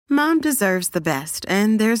Mom deserves the best,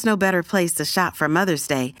 and there's no better place to shop for Mother's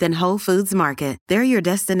Day than Whole Foods Market. They're your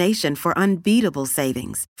destination for unbeatable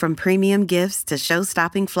savings, from premium gifts to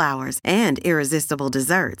show-stopping flowers and irresistible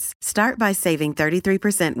desserts. Start by saving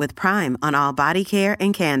 33% with Prime on all body care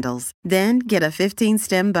and candles. Then get a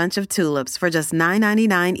 15-stem bunch of tulips for just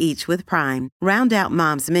 $9.99 each with Prime. Round out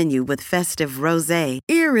Mom's menu with festive rosé,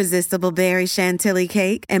 irresistible berry chantilly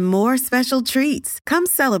cake, and more special treats. Come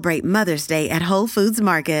celebrate Mother's Day at Whole Foods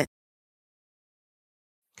Market.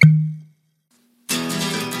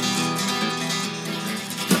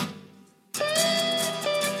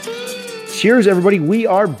 Cheers, everybody. We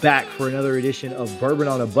are back for another edition of Bourbon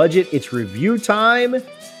on a Budget. It's review time.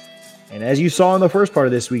 And as you saw in the first part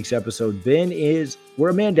of this week's episode, we're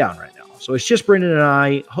a man down right now. So it's just Brendan and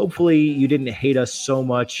I. Hopefully you didn't hate us so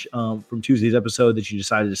much from Tuesday's episode that you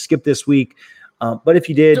decided to skip this week. But if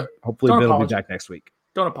you did, hopefully Ben will be back next week.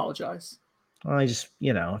 Don't apologize. I just,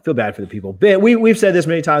 I feel bad for the people. Ben, we've said this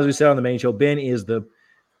many times. We said on the main show, Ben's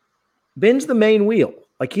the main wheel.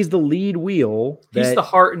 Like, he's the lead wheel. He's the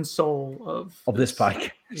heart and soul of this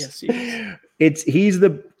podcast. Yes, he is. He's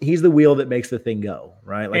the wheel that makes the thing go,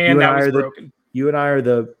 right? Like, and you and I are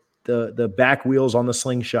the back wheels on the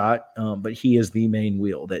slingshot, but he is the main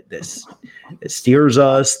wheel that steers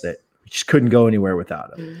us, that we just couldn't go anywhere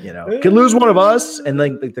without him. Could lose one of us, and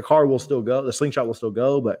then the car will still go, the slingshot will still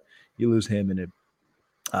go, but you lose him, and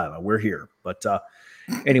I don't know. We're here, but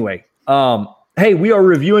anyway. Hey, we are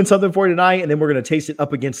reviewing something for you tonight, and then we're going to taste it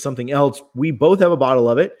up against something else. We both have a bottle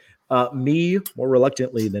of it. Me more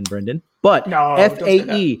reluctantly than Brendan, but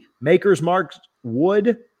FAE Maker's Mark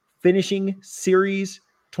Wood Finishing Series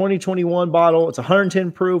 2021 bottle. It's 110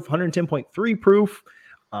 proof, 110.3 proof.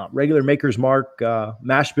 Regular Maker's Mark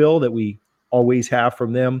mash bill that we always have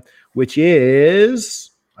from them, which is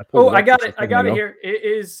I got it here. It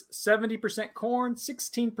is 70% corn,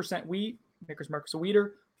 16% wheat. Maker's Mark's a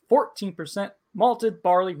wheater, 14% malted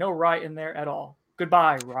barley, no rye in there at all.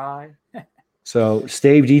 Goodbye, rye. So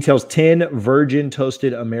stave details 10 virgin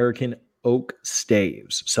toasted American oak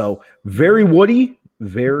staves. So very woody,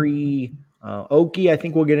 very oaky, I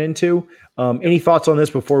think we'll get into. Any thoughts on this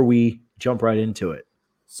before we jump right into it?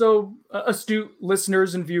 So astute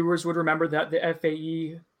listeners and viewers would remember that the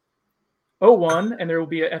FAE 01, and there will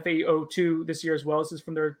be a FAE 02 this year as well. This is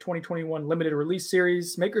from their 2021 limited release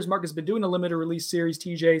series. Maker's Mark has been doing a limited release series,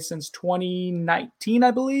 TJ, since 2019, I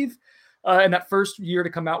believe. And that first year to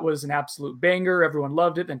come out was an absolute banger. Everyone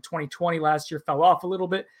loved it. Then 2020 last year fell off a little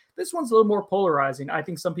bit. This one's a little more polarizing. I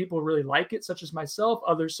think some people really like it, such as myself,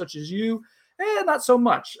 others such as you, and not so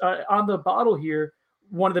much. On the bottle here,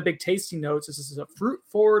 one of the big tasting notes, this is a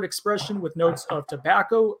fruit-forward expression with notes of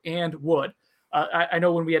tobacco and wood. I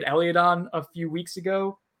know when we had Elliot on a few weeks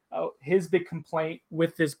ago, his big complaint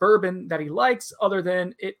with this bourbon that he likes, other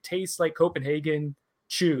than it tastes like Copenhagen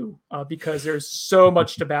chew, because there's so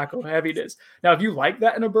much tobacco heaviness. Now, if you like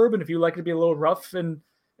that in a bourbon, if you like it to be a little rough and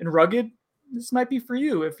rugged, this might be for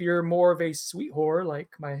you. If you're more of a sweet whore, like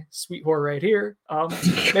my sweet whore right here,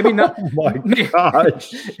 maybe not. Oh my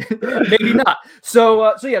gosh. Maybe not.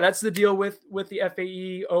 So yeah, that's the deal with the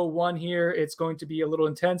FAE 01 here. It's going to be a little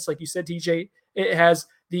intense. Like you said, TJ, it has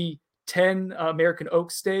the 10 American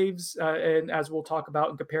oak staves. And as we'll talk about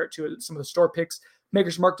and compare it to some of the store picks,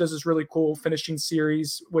 Maker's Mark does this really cool finishing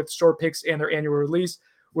series with store picks and their annual release,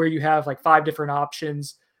 where you have like 5 different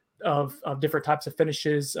options of different types of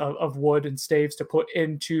finishes of wood and staves to put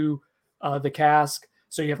into the cask.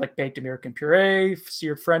 So you have like baked American puree,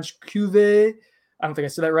 seared French cuvee. I don't think I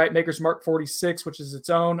said that right. Maker's Mark 46, which is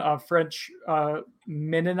its own French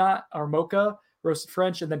Mennonite or mocha, roasted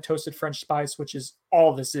French, and then toasted French spice, which is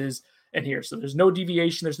all this is in here. So there's no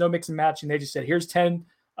deviation. There's no mix and matching. They just said, here's 10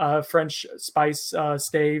 French spice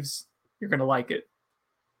staves. You're going to like it.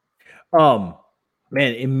 Man,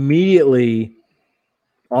 immediately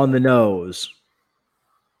on the nose,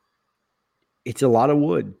 it's a lot of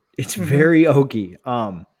wood. It's very oaky.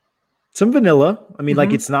 Some vanilla. I mean,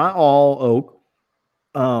 like, it's not all oak.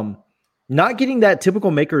 Not getting that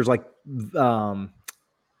typical Maker's like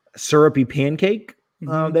syrupy pancake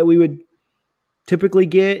that we would typically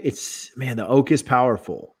get. It's, man, the oak is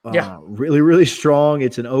powerful. Really, really strong.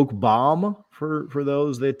 It's an oak bomb for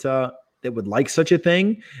those that would like such a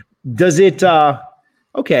thing. Does it?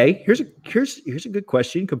 Okay, here's a good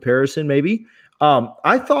question. Comparison, maybe.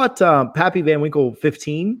 I thought Pappy Van Winkle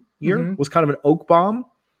 15 year was kind of an oak bomb.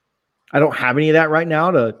 I don't have any of that right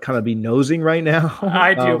now to kind of be nosing right now.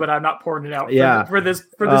 I do, but I'm not pouring it out for this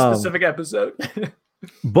specific episode.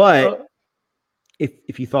 But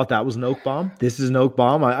if you thought that was an oak bomb, this is an oak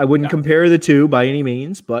bomb. I wouldn't compare the two by any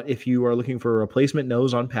means, but if you are looking for a replacement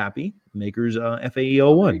nose on Pappy, Maker's FAE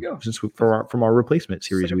 01, since from our replacement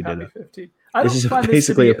series we did. 15. This is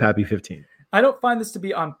basically a Pappy 15. I don't find this to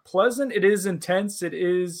be unpleasant. It is intense. It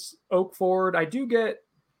is oak forward. I do get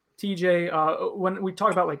TJ when we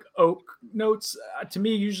talk about like oak notes. To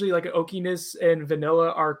me, usually like oakiness and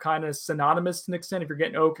vanilla are kind of synonymous to an extent. If you're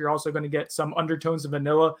getting oak, you're also going to get some undertones of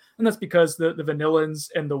vanilla, and that's because the vanillins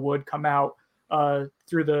and the wood come out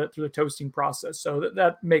through the toasting process. So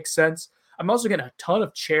that makes sense. I'm also getting a ton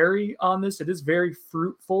of cherry on this. It is very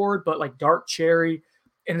fruit forward, but like dark cherry.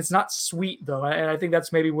 And it's not sweet though, and I think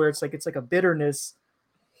that's maybe where it's like a bitterness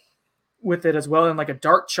with it as well, and like a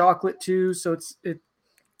dark chocolate too. So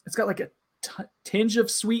it's got like a tinge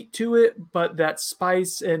of sweet to it, but that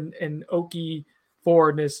spice and oaky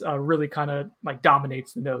forwardness really kind of like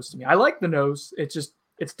dominates the nose to me. I like the nose.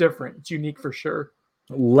 It's different. It's unique for sure.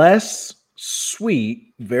 Less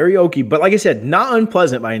sweet, very oaky, but like I said, not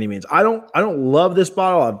unpleasant by any means. I don't love this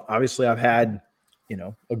bottle. I've had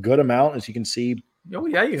a good amount, as you can see. Oh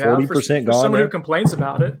yeah, you have 40% for gone. Someone who complains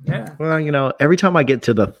about it. Yeah. Well, every time I get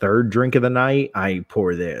to the third drink of the night, I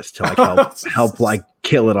pour this to like help like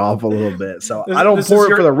kill it off a little bit. So I don't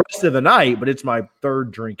pour it for the rest of the night, but it's my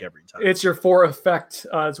third drink every time. It's your 4 effect.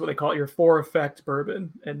 It's what they call it, your 4 effect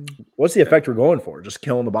bourbon. And what's the effect we're going for? Just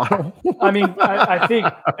killing the bottle? I mean, I think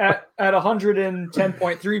at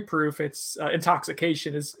 110.3 proof, it's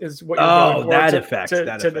intoxication is what you're going for. That effect.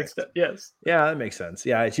 To an extent, yes. Yeah, that makes sense.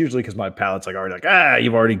 Yeah, it's usually because my palate's like already like,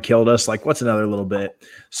 you've already killed us. Like, what's another little bit?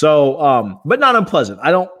 So, but not unpleasant. I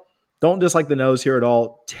don't dislike the nose here at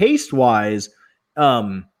all. Taste wise,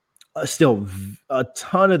 still a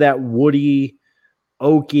ton of that woody,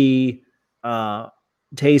 oaky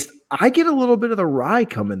taste. I get a little bit of the rye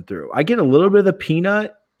coming through. I get a little bit of the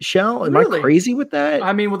peanut shell. Am I crazy with that?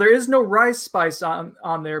 I mean, well, there is no rice spice on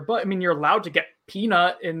there, but I mean, you're allowed to get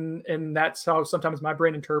peanut, and that's how sometimes my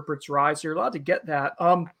brain interprets rye. So you're allowed to get that.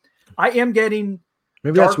 I am getting.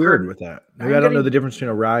 Maybe darker. That's weird with that. Maybe I don't know the difference between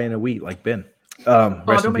a rye and a wheat, like Ben.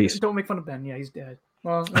 Rest in peace. Don't make fun of Ben. Yeah, he's dead.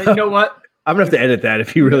 Well, you know what? I'm gonna have to edit that if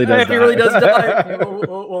he really does. If he really does die,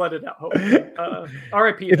 we'll edit it out.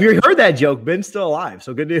 R.I.P. If you heard that joke, Ben's still alive,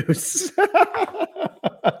 so good news.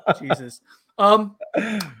 Jesus. All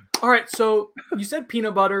right. So you said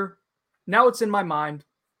peanut butter. Now it's in my mind.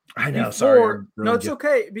 I know. Sorry. No, it's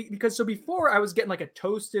okay because before I was getting like a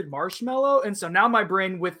toasted marshmallow, and so now my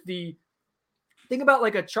brain with the. Think about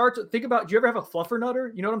like a chart. Think about, do you ever have a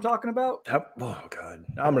fluffernutter? You know what I'm talking about? Oh, God.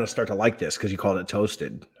 Now I'm going to start to like this because you called it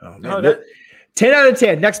toasted. Oh, man. 10 out of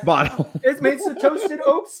 10. Next bottle. It's a toasted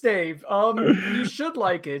oak stave. You should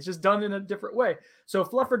like it. It's just done in a different way. So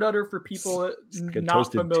fluffernutter, for people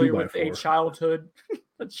not familiar with a childhood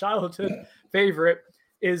favorite,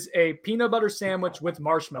 is a peanut butter sandwich with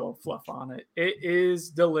marshmallow fluff on it. It is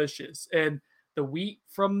delicious. And the wheat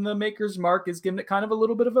from the Maker's Mark is giving it kind of a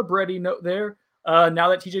little bit of a bready note there. Now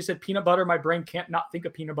that TJ said peanut butter, my brain can't not think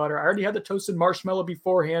of peanut butter. I already had the toasted marshmallow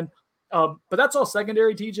beforehand. But that's all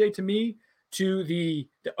secondary, TJ, to me, to the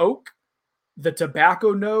oak, the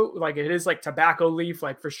tobacco note. Like it is like tobacco leaf,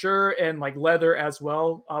 like for sure. And like leather as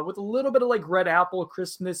well, with a little bit of like red apple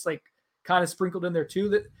crispness, like kind of sprinkled in there too.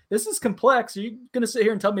 That this is complex. Are you going to sit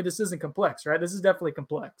here and tell me this isn't complex, right? This is definitely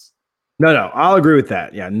complex. No, I'll agree with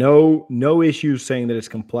that. Yeah. No issues saying that it's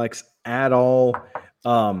complex at all.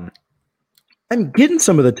 I'm getting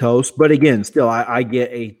some of the toast, but again, still, I get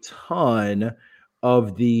a ton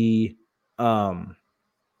of the, I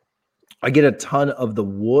get a ton of the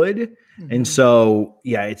wood, and so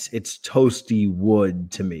yeah, it's toasty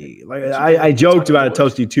wood to me. Like I joked about a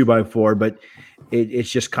toasty 2x4, but it's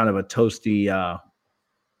just kind of a toasty.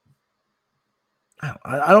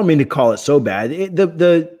 I don't mean to call it so bad.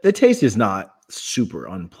 The taste is not super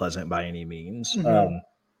unpleasant by any means.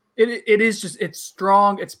 It is just, it's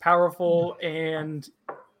strong, it's powerful, and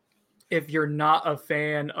if you're not a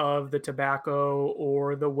fan of the tobacco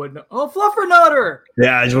or the wood, fluffernutter.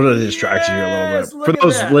 Yeah, I just wanted to distract you here a little bit. For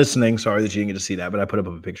those listening, sorry that you didn't get to see that, but I put up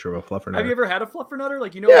a picture of a fluffernutter. Have you ever had a fluffernutter?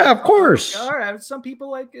 Like, Yeah, of course. All right, some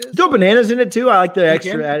people like it. Throw bananas in it too. I like the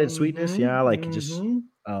extra added sweetness. Yeah, I like just.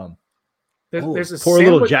 There's a pour a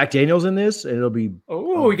little Jack Daniels in this, and it'll be.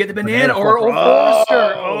 Oh, we get the banana or Old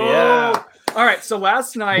Forester. Oh, yeah. All right, so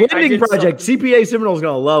last night blending project. CPA Seminole is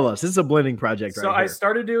gonna love us. This is a blending project, right? So I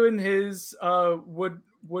started doing his Woodmark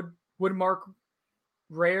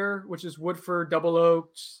Rare, which is Woodford Double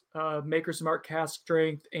Oaks, Maker's Mark Cask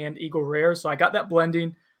Strength, and Eagle Rare. So I got that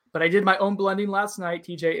blending, but I did my own blending last night.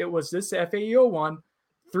 TJ, it was this FAE 01,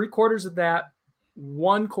 3/4 of that,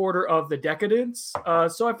 one quarter of the Decadence.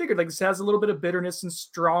 So I figured like this has a little bit of bitterness and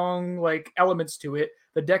strong like elements to it.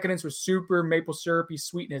 The Decadence was super maple syrupy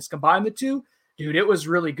sweetness. Combine the two, dude, it was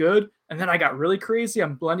really good. And then I got really crazy.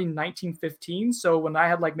 I'm blending 1915. So when I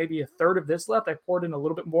had like maybe a third of this left, I poured in a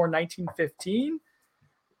little bit more 1915.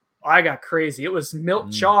 I got crazy. It was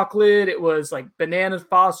milk chocolate. It was like bananas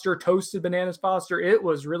Foster, toasted bananas Foster. It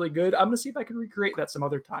was really good. I'm going to see if I can recreate that some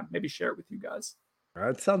other time. Maybe share it with you guys.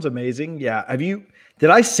 That sounds amazing. Yeah.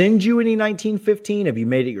 Did I send you any 1915? Have you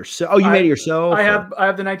made it yourself? Oh, you made it yourself? I have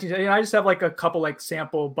the 1915. I just have like a couple like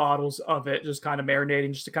sample bottles of it, just kind of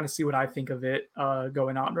marinating, just to kind of see what I think of it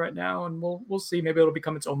going on right now. And we'll see. Maybe it'll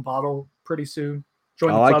become its own bottle pretty soon.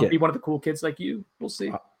 Join the club, be one of the cool kids like you. We'll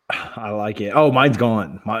see. I like it. Oh, mine's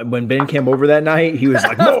gone. When Ben came over that night, he was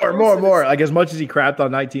like, more. Like as much as he crapped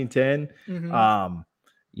on 1910,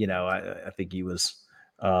 I think he was,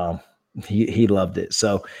 he loved it.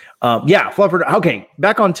 So, Fluffer. Okay.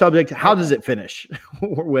 Back on subject. How does it finish?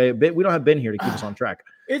 We don't have Ben here to keep us on track.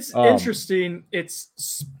 It's interesting.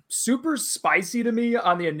 It's super spicy to me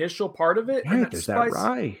on the initial part of it. Right, there's that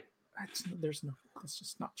rye. That's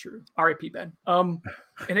just not true. R.I.P. Ben. And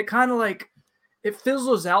it kind of like, it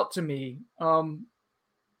fizzles out to me.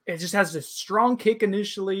 It just has this strong kick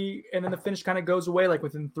initially, and then the finish kind of goes away like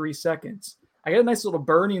within 3 seconds. I get a nice little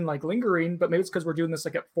burning, like lingering, but maybe it's because we're doing this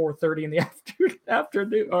like at 4:30 in the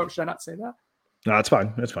afternoon. Oh, should I not say that? No, that's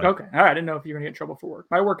fine. That's fine. Okay. All right. I didn't know if you were going to get in trouble for work.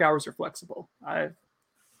 My work hours are flexible. I've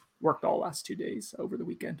worked all last 2 days over the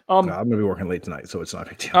weekend. No, I'm going to be working late tonight, so it's not a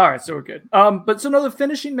big deal. All right. So we're good. But so no, the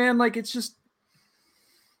finishing, man, like it's just,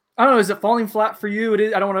 I don't know. Is it falling flat for you? It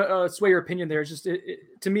is. I don't want to sway your opinion there. It's just,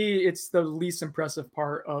 to me, it's the least impressive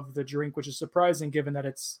part of the drink, which is surprising given that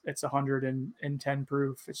it's 110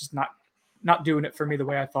 proof. It's just not doing it for me the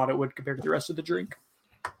way I thought it would compared to the rest of the drink.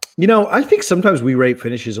 I think sometimes we rate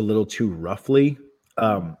finishes a little too roughly.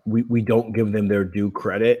 We don't give them their due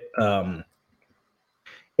credit.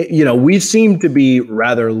 We seem to be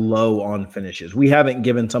rather low on finishes. We haven't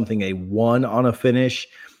given something a 1 on a finish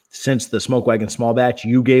since the Smoke Wagon small batch.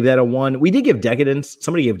 You gave that a 1. We did give Decadence.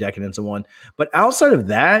 Somebody gave Decadence a 1. But outside of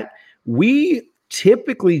that, we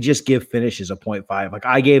typically just give finishes a 0.5. Like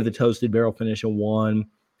I gave the Toasted Barrel finish a 1.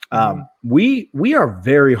 We are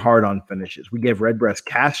very hard on finishes. We gave Redbreast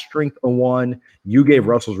Cask Strength a 1. You gave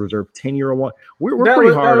Russell's Reserve 10-year a 1. We're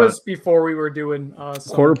pretty hard. That was before we were doing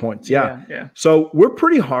quarter points. Yeah. So we're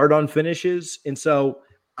pretty hard on finishes. And so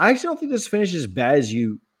I actually don't think this finish is as bad as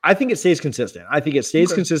you. I think it stays consistent. I think it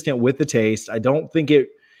stays consistent with the taste. I don't think it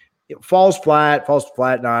falls flat,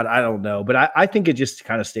 not. I don't know. But I think it just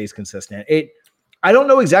kind of stays consistent. I don't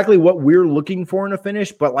know exactly what we're looking for in a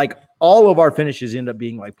finish, but like all of our finishes end up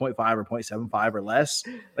being like 0.5 or 0.75 or less.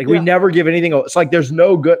 Like we never give anything. It's like there's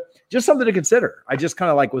no good, just something to consider. I just kind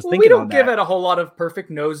of like was thinking. We don't give it a whole lot of perfect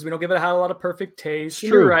noses. We don't give it a whole lot of perfect taste.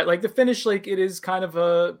 You're right. Like the finish, like it is kind of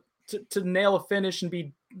to nail a finish and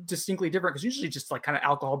be distinctly different, because usually just like kind of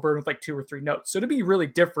alcohol burn with like 2 or 3 notes. So to be really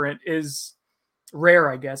different is rare,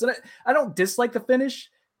 I guess. And I don't dislike the finish.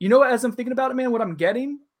 As I'm thinking about it, man, what I'm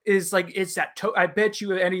getting is like, it's that, I bet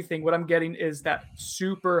you anything, what I'm getting is that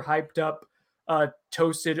super hyped up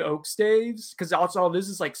toasted oak staves. Cause also this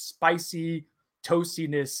is like spicy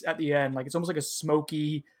toastiness at the end. Like it's almost like a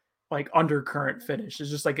smoky, like undercurrent finish. It's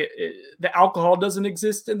just like the alcohol doesn't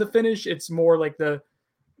exist in the finish. It's more like the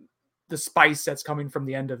spice that's coming from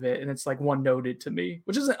the end of it. And it's like one noted to me,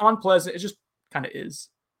 which isn't unpleasant. It just kind of is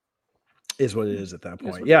what it is at that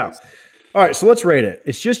point. Yeah. All right. So let's rate it.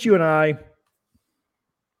 It's just you and I.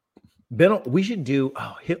 Ben, we should do.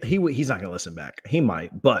 Oh, he's not going to listen back. He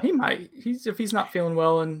might, but he might. If he's not feeling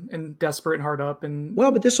well and desperate and hard up and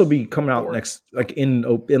but this will be coming out next, like in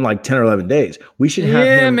like 10 or 11 days. We should have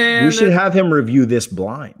him. Man, we should have him review this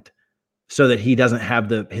blind, so that he doesn't have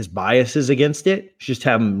his biases against it. Just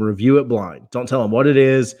have him review it blind. Don't tell him what it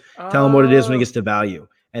is. Tell him what it is when he gets to value,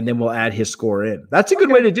 and then we'll add his score in. That's a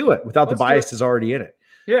good way to do it without the biases already in it.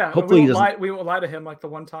 Yeah. Hopefully we won't lie to him like the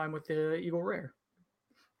one time with the Eagle Rare.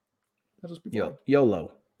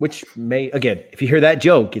 YOLO, which may, again, if you hear that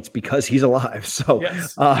joke, it's because he's alive. So,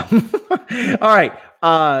 yes. All right.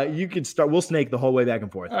 You can start. We'll snake the whole way back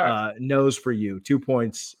and forth. Right. Nose for you. 2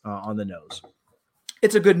 points on the nose.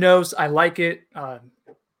 It's a good nose. I like it.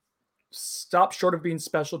 Stop short of being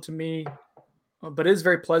special to me, but it is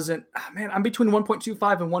very pleasant. Man, I'm between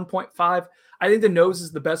 1.25 and 1.5. I think the nose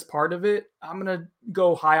is the best part of it. I'm going to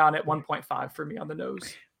go high on it. 1.5 for me on the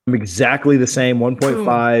nose. I'm exactly the same,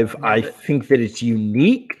 1.5. I think that it's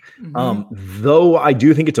unique. Though I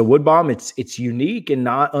do think it's a wood bomb, it's unique and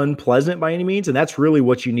not unpleasant by any means. And that's really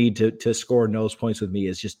what you need to score nose points with me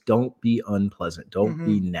is just don't be unpleasant. Don't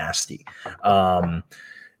be nasty.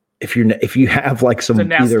 If you have like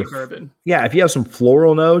some either bourbon. Yeah, if you have some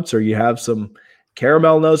floral notes or you have some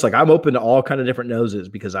caramel notes, like I'm open to all kind of different noses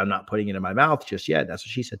because I'm not putting it in my mouth just yet. That's what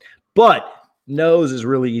she said. But nose is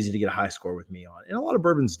really easy to get a high score with me on. And a lot of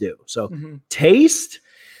bourbons do. So taste,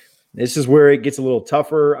 this is where it gets a little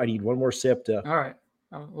tougher. I need one more sip to. All right.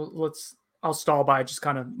 I'll stall by just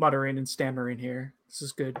kind of muttering and stammering here. This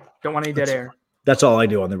is good. Don't want any dead air. That's all I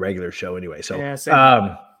do on the regular show anyway. So,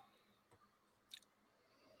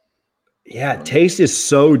 taste is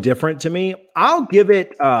so different to me. I'll give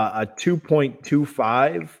it a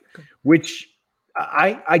 2.25, which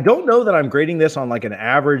I don't know that I'm grading this on like an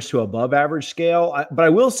average to above average scale, but I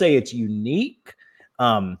will say it's unique.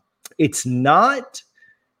 It's not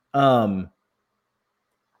my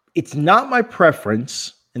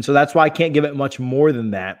preference. And so that's why I can't give it much more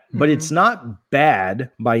than that, but it's not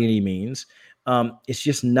bad by any means. It's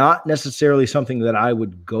just not necessarily something that I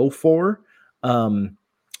would go for.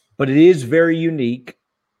 But it is very unique.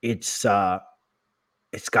 It's got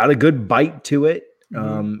a good bite to it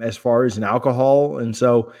as far as an alcohol. And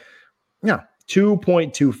so,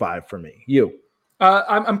 2.25 for me. You?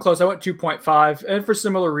 I'm close. I went 2.5. And for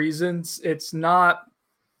similar reasons, it's not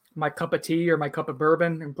my cup of tea or my cup of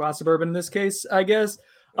bourbon, or glass of bourbon in this case, I guess.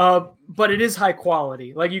 But it is high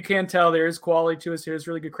quality. Like you can tell there is quality to it. There's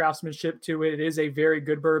really good craftsmanship to it. It is a very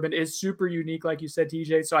good bourbon. It is super unique, like you said,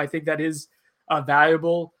 TJ. So I think that is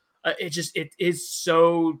valuable. It is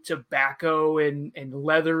so tobacco and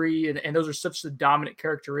leathery, and those are such the dominant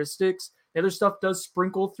characteristics. The other stuff does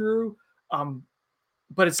sprinkle through,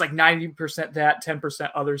 but it's like 90% that,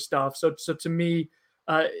 10% other stuff. So to me,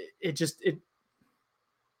 it sticks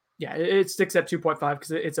at 2.5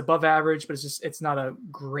 because it's above average, but it's not a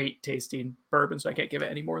great tasting bourbon, so I can't give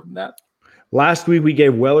it any more than that. Last week we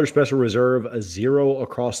gave Weller Special Reserve a 0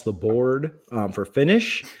 across the board for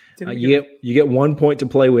finish. You get 1 point to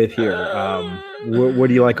play with here. What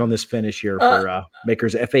do you like on this finish here for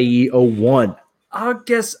Maker's FAE 01? I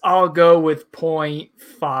guess I'll go with 0.5.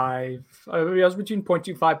 I was between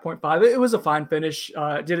 0.25, 0.5. It was a fine finish.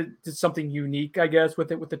 Did something unique, I guess,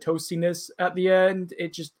 with it, with the toastiness at the end.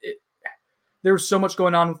 There was so much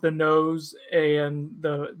going on with the nose and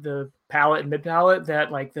the palate and mid palate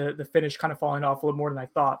that like the finish kind of falling off a little more than I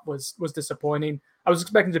thought was disappointing. I was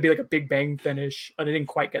expecting it to be like a big bang finish, but it didn't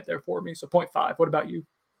quite get there for me. So 0.5. What about you?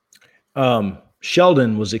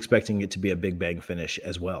 Sheldon was expecting it to be a big bang finish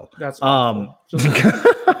as well. That's awful.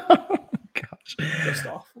 Gosh. Just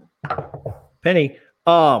awful. Penny.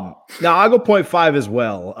 Now I'll go 0.5 as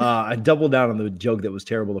well. I doubled down on the joke that was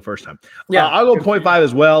terrible the first time. Yeah, I'll go 0.5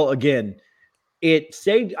 as well. Again, it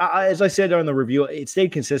stayed, as I said during the review, it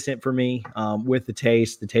stayed consistent for me with the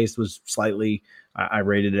taste. The taste was slightly, I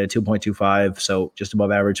rated it at 2.25, so just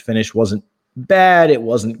above average. Finish wasn't bad. It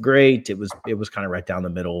wasn't great. It was kind of right down the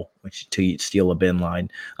middle, which to steal a bin line.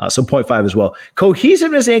 So 0.5 as well.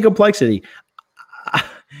 Cohesiveness and complexity.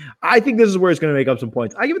 I think this is where it's going to make up some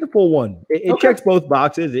points. I give it the full 1. It checks both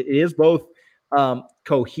boxes. It is both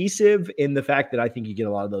cohesive in the fact that I think you get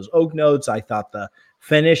a lot of those oak notes. I thought the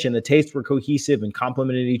finish and the taste were cohesive and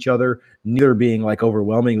complemented each other, neither being like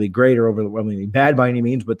overwhelmingly great or overwhelmingly bad by any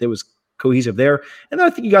means, but there was cohesive there. And then I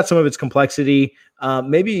think you got some of its complexity.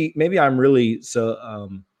 Maybe I'm really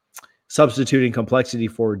substituting complexity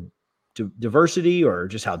for diversity or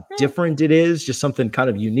just how different it is, just something kind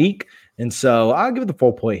of unique. And so I'll give it the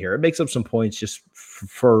full point here. It makes up some points just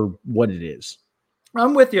for what it is.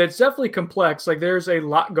 I'm with you. It's definitely complex. Like there's a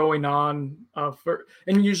lot going on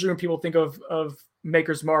and usually when people think of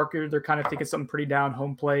Maker's Mark, they're kind of thinking something pretty down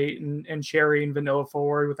home plate and cherry and vanilla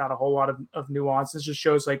forward without a whole lot of nuance. This just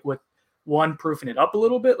shows like with one proofing it up a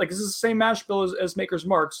little bit. Like this is the same mash bill as Maker's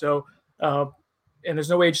Mark. So, and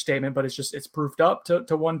there's no age statement, but it's proofed up to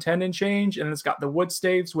 110 and change. And it's got the wood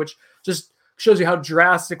staves, which just shows you how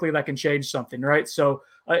drastically that can change something. Right. So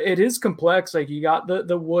it is complex. Like you got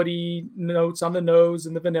the woody notes on the nose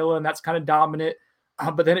and the vanilla, and that's kind of dominant.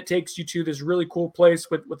 But then it takes you to this really cool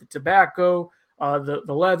place with the tobacco, the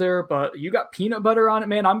leather, but you got peanut butter on it,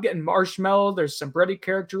 man. I'm getting marshmallow. There's some bready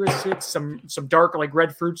characteristics, some dark like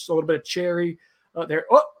red fruits, a little bit of cherry there.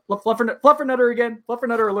 Oh, fluffernutter again,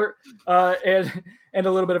 fluffernutter alert, and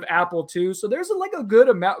a little bit of apple too. So there's a good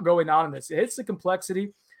amount going on in this. It hits the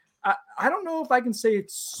complexity. I don't know if I can say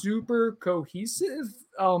it's super cohesive.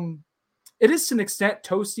 It is to an extent.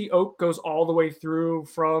 Toasty oak goes all the way through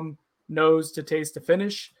from nose to taste to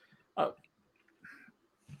finish.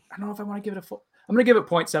 I don't know if I want to give it a full. I'm going to give it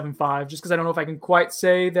 0.75 just because I don't know if I can quite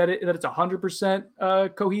say that it's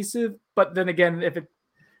 100% cohesive. But then again, if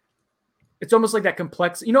it's almost like that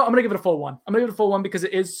complex. I'm going to give it a full one. I'm going to give it a full one because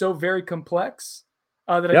it is so very complex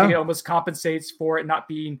that I think it almost compensates for it not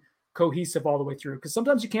being cohesive all the way through. Because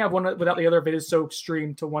sometimes you can't have one without the other if it is so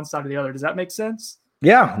extreme to one side or the other. Does that make sense?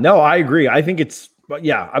 Yeah, no, I agree. I think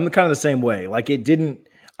I'm kind of the same way. Like I don't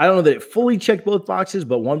know that it fully checked both boxes,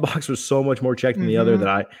 but one box was so much more checked than the other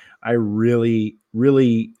that I really,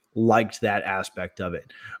 really liked that aspect of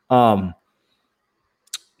it.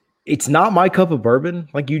 It's not my cup of bourbon,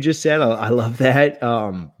 like you just said. I love that.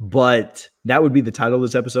 But that would be the title of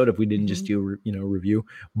this episode if we didn't just do, review.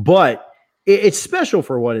 But it's special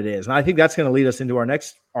for what it is. And I think that's going to lead us into our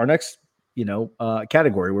next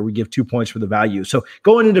category where we give 2 points for the value. So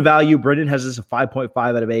going into value, Brendan has this a 5.5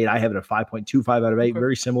 out of 8. I have it a 5.25 out of 8. Okay.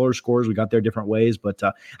 Very similar scores. We got there different ways, but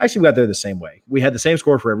actually we got there the same way. We had the same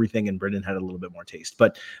score for everything, and Brendan had a little bit more taste,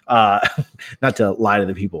 but not to lie to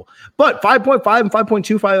the people. But 5.5 and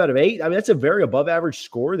 5.25 out of 8, I mean, that's a very above average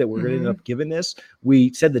score that we're going to end up giving this.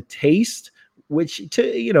 We said the taste, which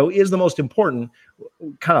is the most important,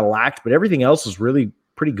 kind of lacked, but everything else is really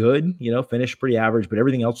pretty good, finished pretty average, but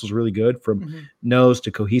everything else was really good from nose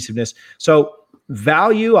to cohesiveness. So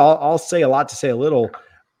value, I'll say a lot to say a little.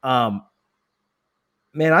 Man,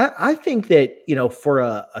 I think that, for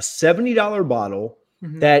a $70 bottle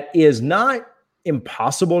that is not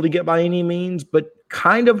impossible to get by any means, but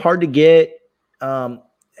kind of hard to get,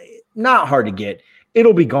 not hard to get.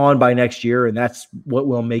 It'll be gone by next year, and that's what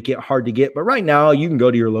will make it hard to get. But right now, you can go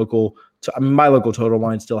to your local. My local Total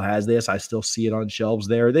Wine still has this. I still see it on shelves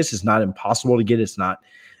there. This is not impossible to get. It's not.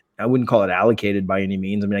 I wouldn't call it allocated by any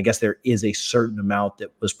means. I mean, I guess there is a certain amount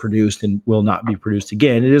that was produced and will not be produced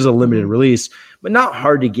again. It is a limited release, but not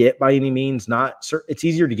hard to get by any means. It's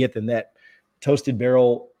easier to get than that Toasted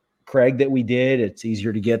Barrel Craig that we did. It's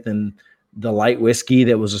easier to get than the light whiskey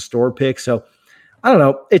that was a store pick. So I don't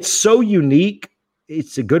know. It's so unique.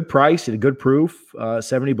 It's a good price and a good proof.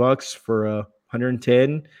 $70 for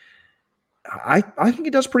 110. I think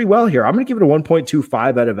it does pretty well here. I'm going to give it a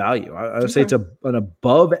 1.25 out of value. I would say it's an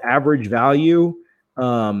above average value.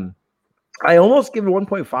 I almost give it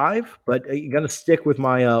 1.5, but you got to stick with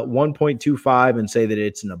my 1.25 and say that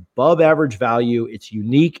it's an above average value. It's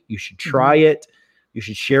unique. You should try it. You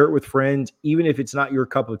should share it with friends, even if it's not your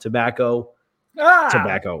cup of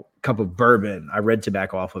cup of bourbon. I read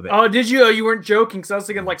tobacco off of it. Oh, did you? You weren't joking, because I was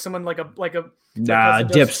thinking like someone like a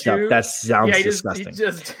dip stuff. That sounds disgusting.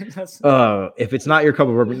 If it's not your cup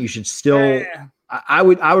of bourbon, you should still. Yeah. I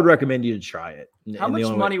would recommend you to try it. How much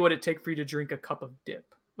money would it take for you to drink a cup of dip?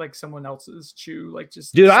 Like someone else's chew, like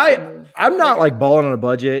just dude. I'm not like balling on a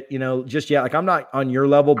budget, just yet. Like I'm not on your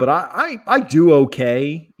level, but I do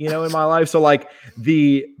okay, in my life. So like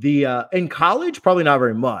the in college, probably not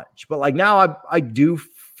very much, but like now I do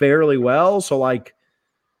fairly well. So like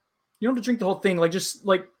you don't have to drink the whole thing. Like just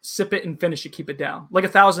like sip it and finish it, keep it down. Like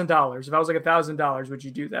 $1,000. If I was like $1,000, would you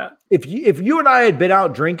do that? If you and I had been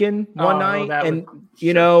out drinking one night and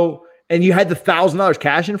and you had the $1,000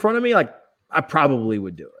 cash in front of me, like I probably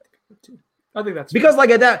would do it. I think that's because like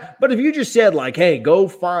at that. But if you just said like, hey, go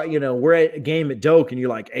find, we're at a game at Doak and you're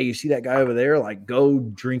like, hey, you see that guy over there? Like, go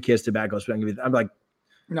drink his tobacco. I'm like,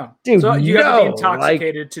 no, dude, so you have to be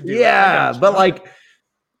intoxicated to do that. But like,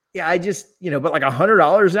 I just, but like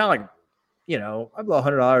 $100 now, like, I blow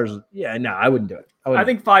 $100. Yeah, no, I wouldn't do it. I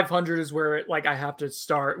think 500 is where it, like I have to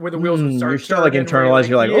start, where the wheels would start. You start like internalizing.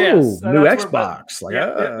 You're like, new Xbox.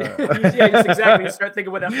 Just exactly. You start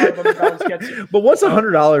thinking what that $500 gets you. But what's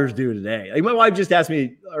 $100 do today? Like my wife just asked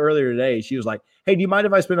me earlier today. She was like, "Hey, do you mind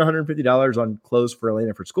if I spend $150 on clothes for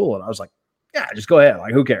Elena for school?" And I was like, "Yeah, just go ahead.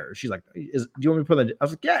 Like, who cares?" She's like, "Do you want me to put I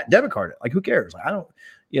was like, "Yeah, debit card it. Like, who cares? Like, I don't."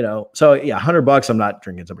 So yeah, $100. I'm not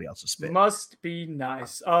drinking somebody else's spit. Must be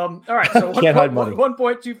nice. All right. So can't hide money.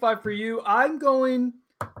 1.25 for you. I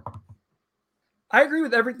agree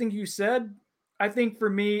with everything you said. I think for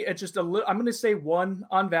me, it's just I'm going to say 1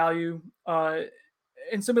 on value.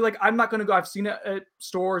 And somebody like, I'm not going to go. I've seen it at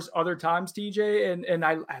stores other times, TJ, and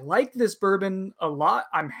I like this bourbon a lot.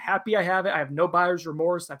 I'm happy I have it. I have no buyer's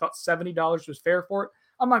remorse. I thought $70 was fair for it.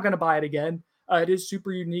 I'm not going to buy it again. It is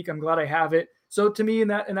super unique. I'm glad I have it. So to me, in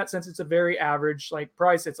that sense, it's a very average like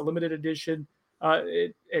price. It's a limited edition.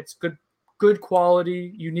 It's good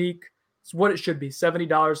quality, unique. It's what it should be.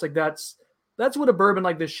 $70. Like that's what a bourbon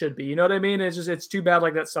like this should be. You know what I mean? It's too bad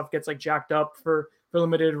like that stuff gets like jacked up for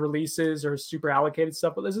limited releases or super allocated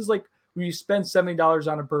stuff. But this is like when you spend $70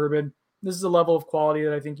 on a bourbon, this is a level of quality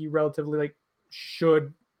that I think you relatively like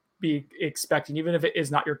should be expecting, even if it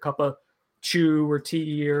is not your cup of chew or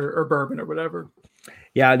tea or bourbon or whatever.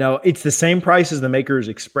 Yeah, no, it's the same price as the Maker's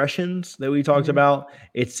Expressions that we talked about.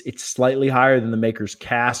 It's slightly higher than the Maker's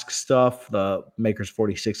Cask stuff, the Maker's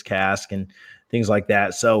 46 Cask and things like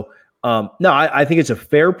that. So, no, I think it's a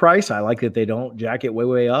fair price. I like that they don't jack it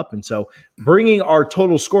way up. And so bringing our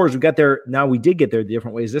total scores, we got there. Now we did get there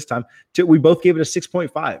different ways this time. We both gave it a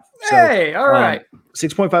 6.5. Hey, all right.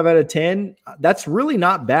 6.5 out of 10. That's really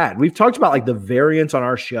not bad. We've talked about like the variance on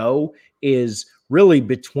our show is really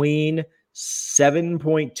between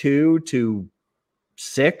 7.2 to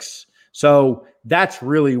 6. So that's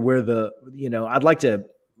really where I'd like to,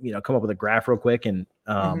 come up with a graph real quick and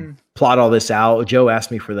plot all this out. Joe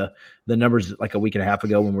asked me for the numbers like a week and a half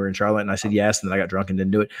ago when we were in Charlotte, and I said yes, and then I got drunk and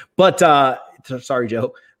didn't do it. But sorry,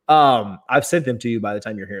 Joe. I've sent them to you by the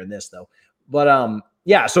time you're hearing this, though. But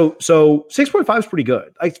yeah, so 6.5 is pretty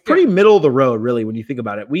good. Like, it's pretty middle of the road, really, when you think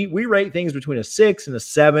about it. We rate things between a 6 and a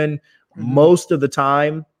 7 most of the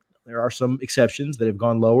time. There are some exceptions that have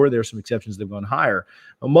gone lower. There are some exceptions that have gone higher.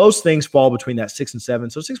 But most things fall between that 6 and 7.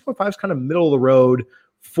 So 6.5 is kind of middle of the road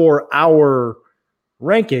for our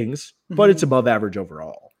rankings, but it's above average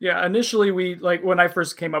overall. Yeah, initially when I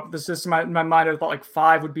first came up with the system, in my mind I thought like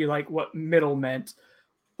 5 would be like what middle meant.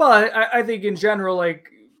 But I think in general,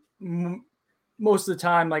 like most of the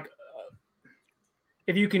time, like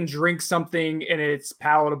if you can drink something and it's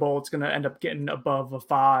palatable, it's going to end up getting above a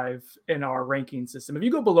 5 in our ranking system. If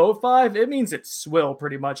you go below 5, it means it's swill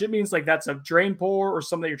pretty much. It means like that's a drain pour or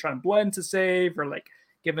something you're trying to blend to save or like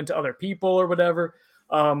given to other people or whatever.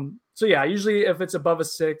 So yeah, usually if it's above a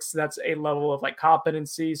 6, that's a level of like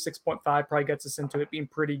competency. 6.5 probably gets us into it being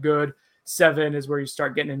pretty good. 7 is where you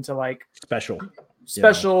start getting into like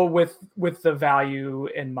special with the value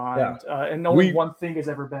in mind. Yeah. And only one thing has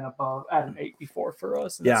ever been above at an 8 before for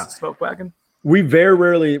us. And that's the Smoke Wagon. We very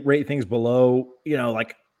rarely rate things below,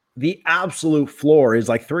 like the absolute floor is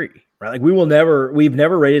like 3, right? Like we've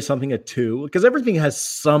never rated something a 2 because everything has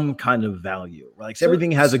some kind of value, right? Like so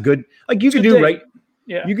everything has a good, like you could do right.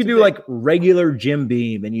 Yeah, you could do like regular Jim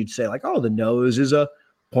Beam and you'd say like, oh, the nose is a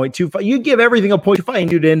 0.25. You'd give everything a 0.25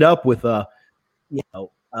 and you'd end up with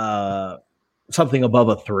something above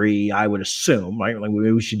a 3, I would assume, right? Like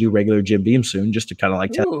maybe we should do regular Jim Beam soon just to kind of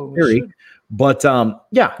like test the theory. But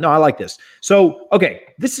yeah, no, I like this. So, okay,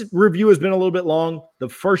 this review has been a little bit long. The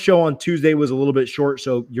first show on Tuesday was a little bit short,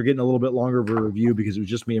 so you're getting a little bit longer of a review because it was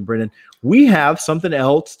just me and Brendan. We have something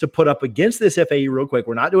else to put up against this FAE real quick.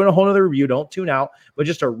 We're not doing a whole other review. Don't tune out, but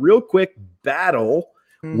just a real quick battle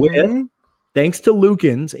with, thanks to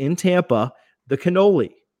Lukens in Tampa, the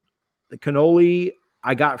cannoli. The cannoli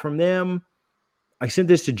I got from them. I sent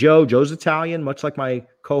this to Joe. Joe's Italian, much like my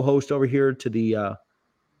co-host over here to the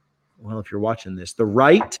well, if you're watching this, the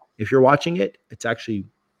right, if you're watching it, it's actually,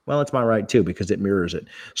 well, it's my right too, because it mirrors it.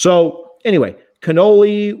 So anyway,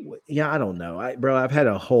 cannoli. Yeah, I don't know. I've had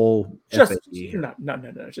a whole no, just keep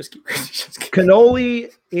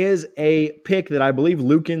cannoli is a pick that I believe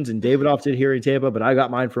Lukens and Davidoff did here in Tampa, but I got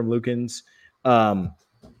mine from Lukens.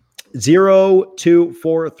 0, 2,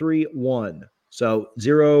 4, 3, 1. So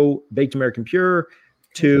 0 baked American pure,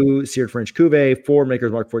 2 seared French cuvee, 4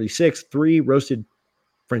 Maker's Mark 46, 3 roasted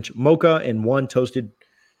French mocha, and 1 toasted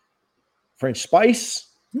French spice.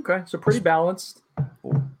 Okay, so pretty balanced.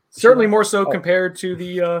 Certainly more so compared to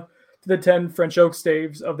the 10 French oak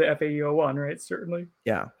staves of the FAE01, right? Certainly.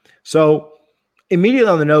 Yeah. So immediately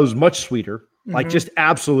on the nose, much sweeter, like just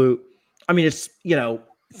absolute. I mean, it's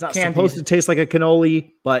it's not supposed to taste like a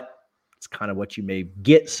cannoli, but it's kind of what you may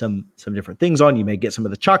get some different things on. You may get some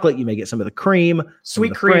of the chocolate. You may get some of the cream.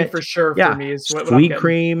 Sweet cream for sure. Yeah. For me is what sweet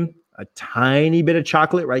cream. A tiny bit of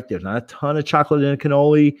chocolate, right? There's not a ton of chocolate in a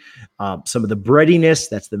cannoli. Some of the breadiness,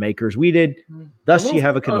 that's the Maker's we did. Thus, you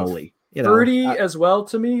have a cannoli. Fruity as well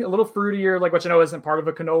to me. A little fruitier, like what isn't part of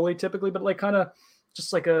a cannoli typically, but like kind of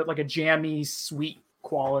just like a jammy, sweet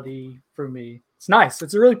quality for me. It's nice.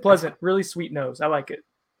 It's a really pleasant, really sweet nose. I like it.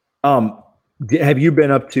 Have you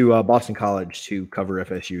been up to Boston College to cover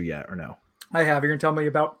FSU yet or no? I have. You're going to tell me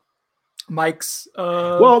about Mike's.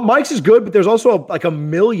 Well, Mike's is good, but there's also like a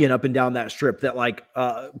million up and down that strip that like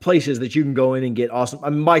places that you can go in and get awesome.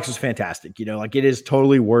 I mean, Mike's is fantastic. Like it is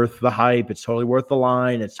totally worth the hype. It's totally worth the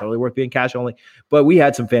line. It's totally worth being cash only. But we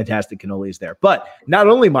had some fantastic cannolis there. But not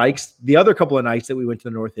only Mike's, the other couple of nights that we went to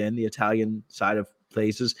the North End, the Italian side of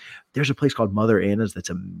places. There's a place called Mother Anna's that's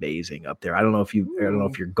amazing up there. I don't know if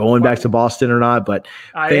you're going back to Boston or not, but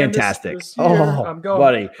fantastic. This year. I'm going.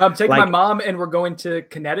 Buddy. I'm taking my mom, and we're going to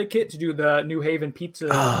Connecticut to do the New Haven Pizza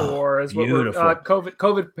tour. As what we're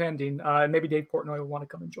COVID pending. Maybe Dave Portnoy will want to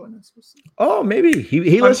come and join us. We'll see. Oh, maybe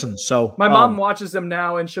he listens. So my mom watches them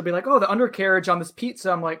now, and she'll be like, "Oh, the undercarriage on this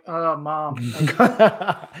pizza." I'm like, "Oh, Mom."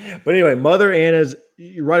 But anyway, Mother Anna's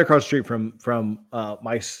right across the street from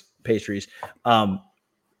Mike's Pastries.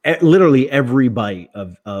 Literally every bite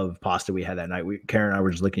of pasta we had that night, Karen and I were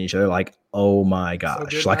just looking at each other like, oh my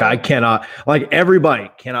gosh. So I cannot, every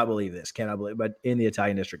bite, cannot believe this. But in the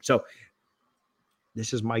Italian district. So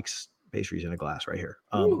this is Mike's Pastries in a glass right here.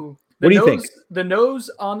 What do you think? The nose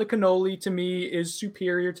on the cannoli to me is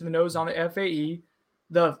superior to the nose on the FAE.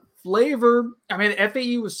 The flavor, I mean, the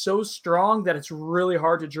FAE was so strong that it's really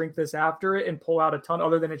hard to drink this after it and pull out a ton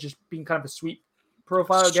other than it just being kind of a sweet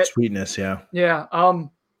profile. Sweetness, yeah. Yeah.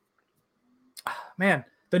 Man,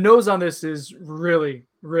 the nose on this is really,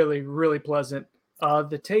 really, really pleasant.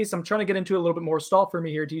 The taste, I'm trying to get into a little bit more. Stall for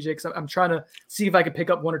me here, TJ, because I'm trying to see if I can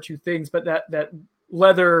pick up one or two things. But that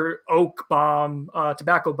leather oak bomb,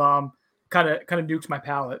 tobacco bomb, kind of nukes my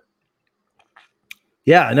palate.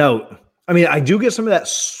 Yeah, no. I mean, I do get some of that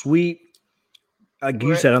sweet, like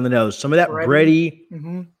you said, on the nose. Some of that bready,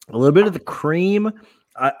 a little bit of the cream.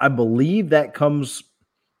 I believe that comes.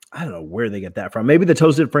 I don't know where they get that from. Maybe the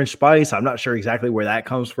toasted French spice. I'm not sure exactly where that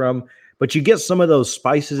comes from, but you get some of those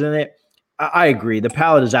spices in it. I agree. The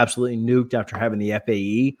palate is absolutely nuked after having the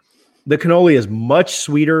FAE. The cannoli is much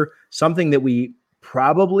sweeter, something that we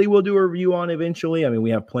probably will do a review on eventually. I mean, we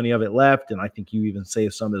have plenty of it left, and I think you even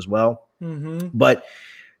saved some as well. But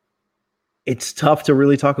it's tough to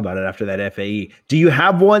really talk about it after that FAE. Do you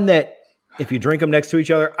have one that if you drink them next to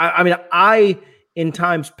each other? I mean, in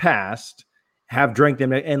times past, have drank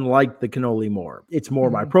them and liked the cannoli more. It's more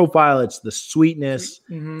my profile. It's the sweetness.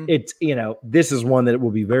 It's, this is one that will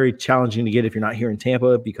be very challenging to get if you're not here in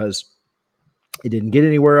Tampa because it didn't get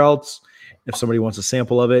anywhere else. If somebody wants a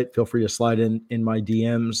sample of it, feel free to slide in my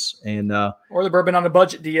DMs and or the Bourbon on a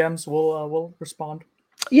Budget DMs. We'll respond.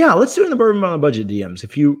 Yeah, let's do it in the Bourbon on a Budget DMs.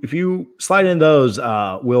 If you slide in those,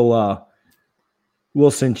 we'll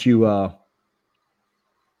send you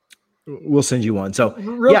we'll send you one. So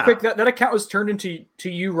real quick, that account was turned into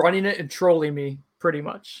you running it and trolling me pretty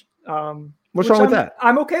much. What's wrong with that?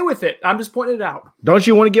 I'm okay with it. I'm just pointing it out. Don't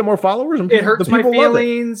you want to get more followers? It hurts my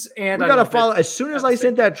feelings, and we got to follow. As soon as I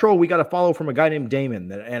sent that troll, we got to follow from a guy named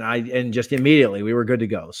Damon, and just immediately we were good to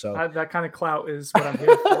go. So that kind of clout is what I'm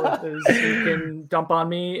here for. Is you can dump on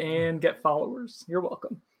me and get followers. You're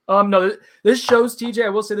welcome. No, this shows, TJ. I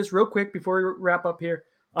will say this real quick before we wrap up here.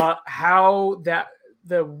 How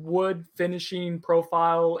the wood finishing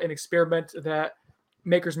profile and experiment that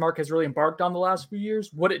Maker's Mark has really embarked on the last few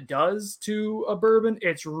years, what it does to a bourbon,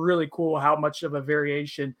 it's really cool how much of a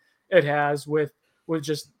variation it has with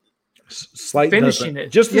just slight finishing it.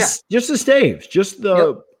 Just the staves, just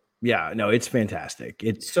the it's fantastic.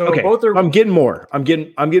 It's so okay. Both are, I'm getting more. I'm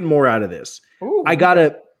getting more out of this. Ooh,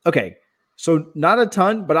 so not a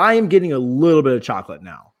ton, but I am getting a little bit of chocolate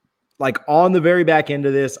now. Like on the very back end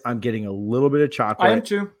of this, I'm getting a little bit of chocolate. I am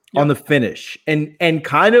too. On the finish. And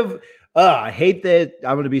kind of, I hate that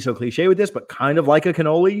I'm going to be so cliche with this, but kind of like a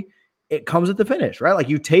cannoli, it comes at the finish, right? Like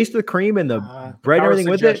you taste the cream and the bread and everything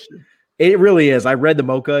with it. It really is. I read the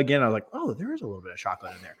mocha again. I was like, oh, there is a little bit of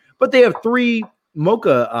chocolate in there. But they have 3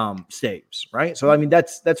 mocha staves, right? So I mean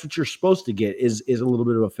that's what you're supposed to get is a little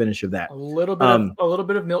bit of a finish of that. A little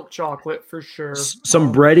bit of milk chocolate for sure.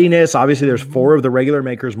 Some breadiness. Obviously, there's 4 of the regular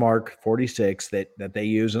Maker's Mark 46 that they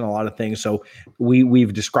use in a lot of things. So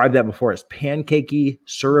we've described that before as pancakey,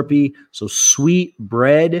 syrupy. So sweet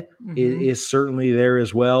bread is certainly there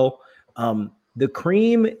as well. The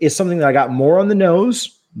cream is something that I got more on the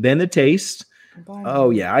nose than the taste. Oh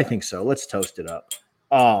yeah, I think so. Let's toast it up.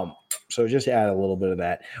 So just add a little bit of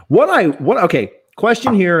that. Okay,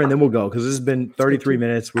 question here, and then we'll go because this has been 33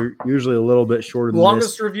 minutes. We're usually a little bit shorter than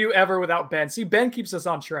longest review ever without Ben. See, Ben keeps us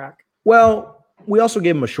on track. Well, we also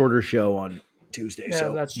gave him a shorter show on Tuesday,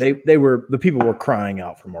 so that's the people were crying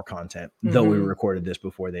out for more content, though we recorded this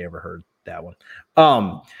before they ever heard that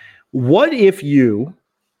one. What if you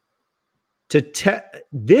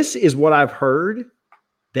this is what I've heard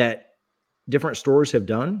that different stores have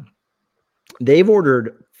done. They've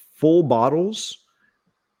ordered full bottles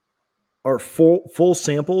or full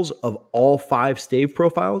samples of all 5 stave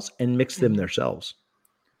profiles and mixed them themselves.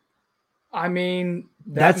 I mean,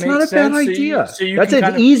 that's not a bad idea. That's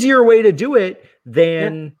an easier way to do it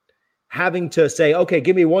than having to say, okay,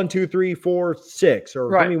 give me 1, 2, 3, 4, 6, or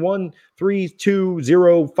Right. give me 1, 3, 2,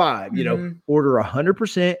 0, 5, Mhm. order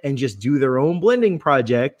 100% and just do their own blending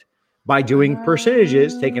project by doing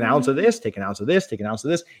percentages. Take an ounce of this, take an ounce of this, take an ounce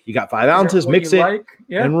of this. You got 5 ounces, What mix you it like.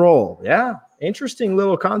 Yeah. and roll. Yeah. Interesting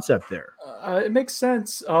little concept there. It makes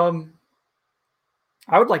sense. I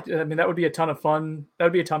would like to, I mean, that would be a ton of fun. That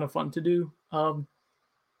would be a ton of fun to do.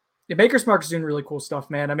 Yeah, Maker's Mark is doing really cool stuff,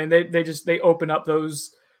 man. I mean, they open up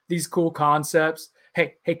these cool concepts.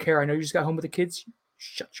 Hey, Kara, I know you just got home with the kids.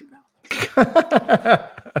 Shut your mouth. I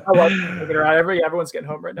love it. Everyone's getting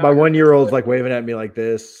home right now. My 1-year-old's like waving at me like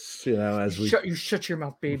this, as we shut your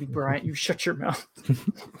mouth, baby Bryant. You shut your mouth.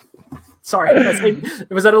 Sorry,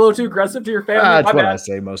 was that a little too aggressive to your family? That's what I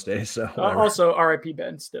say most days. So also, R.I.P.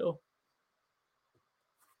 Ben. Still,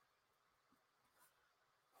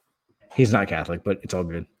 he's not Catholic, but it's all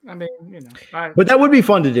good. I mean, but that would be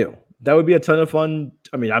fun to do. That would be a ton of fun.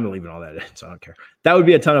 I mean, I'm leaving all that in, so I don't care. That would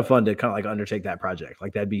be a ton of fun to kind of like undertake that project.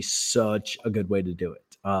 Like that'd be such a good way to do it,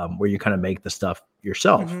 where you kind of make the stuff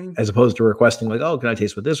yourself, as opposed to requesting like, oh, can I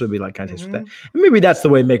taste what this would be like? Can I taste what that? And maybe that's the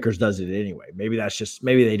way Makers does it anyway. Maybe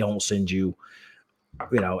they don't send you,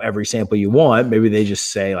 every sample you want. Maybe they just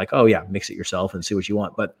say like, oh yeah, mix it yourself and see what you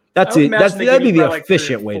want. But that'd be the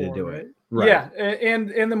efficient way to do it. Right. Yeah,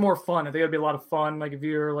 and the more fun. I think it'd be a lot of fun. Like if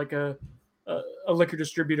you're like a liquor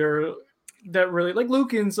distributor that really like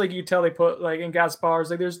Lucan's, like you tell they put like in gas bars,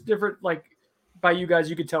 like there's different, like by you guys,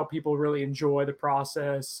 you could tell people really enjoy the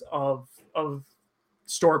process of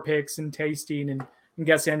store picks and tasting and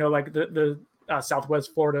guessing. I know like the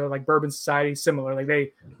Southwest Florida, like Bourbon Society, similar, like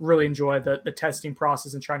they really enjoy the testing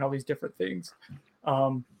process and trying all these different things. I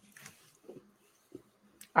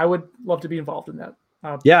would love to be involved in that.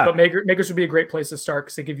 But Makers would be a great place to start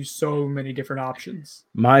because they give you so many different options.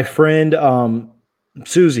 My friend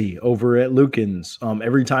Susie over at Lucan's,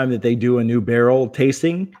 every time that they do a new barrel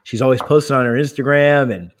tasting, she's always posting on her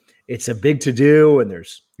Instagram, and it's a big to do, and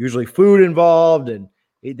there's usually food involved, and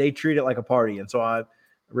they treat it like a party. And so I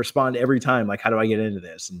respond every time, like, how do I get into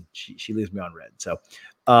this? And she leaves me on red. So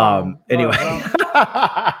anyway,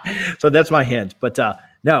 so that's my hint. But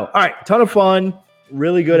no, all right, ton of fun.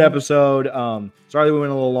 Really good episode. Sorry that we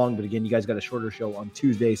went a little long, but again, you guys got a shorter show on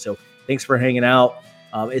Tuesday. So thanks for hanging out.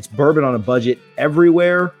 It's Bourbon on a Budget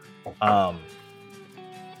everywhere.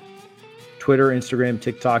 Twitter, Instagram,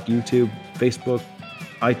 TikTok, YouTube, Facebook,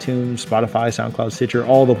 iTunes, Spotify, SoundCloud, Stitcher,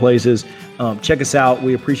 all the places. Check us out.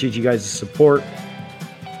 We appreciate you guys' support.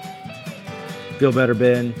 Feel better,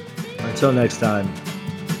 Ben. Until next time,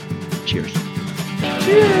 cheers.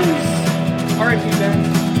 Cheers.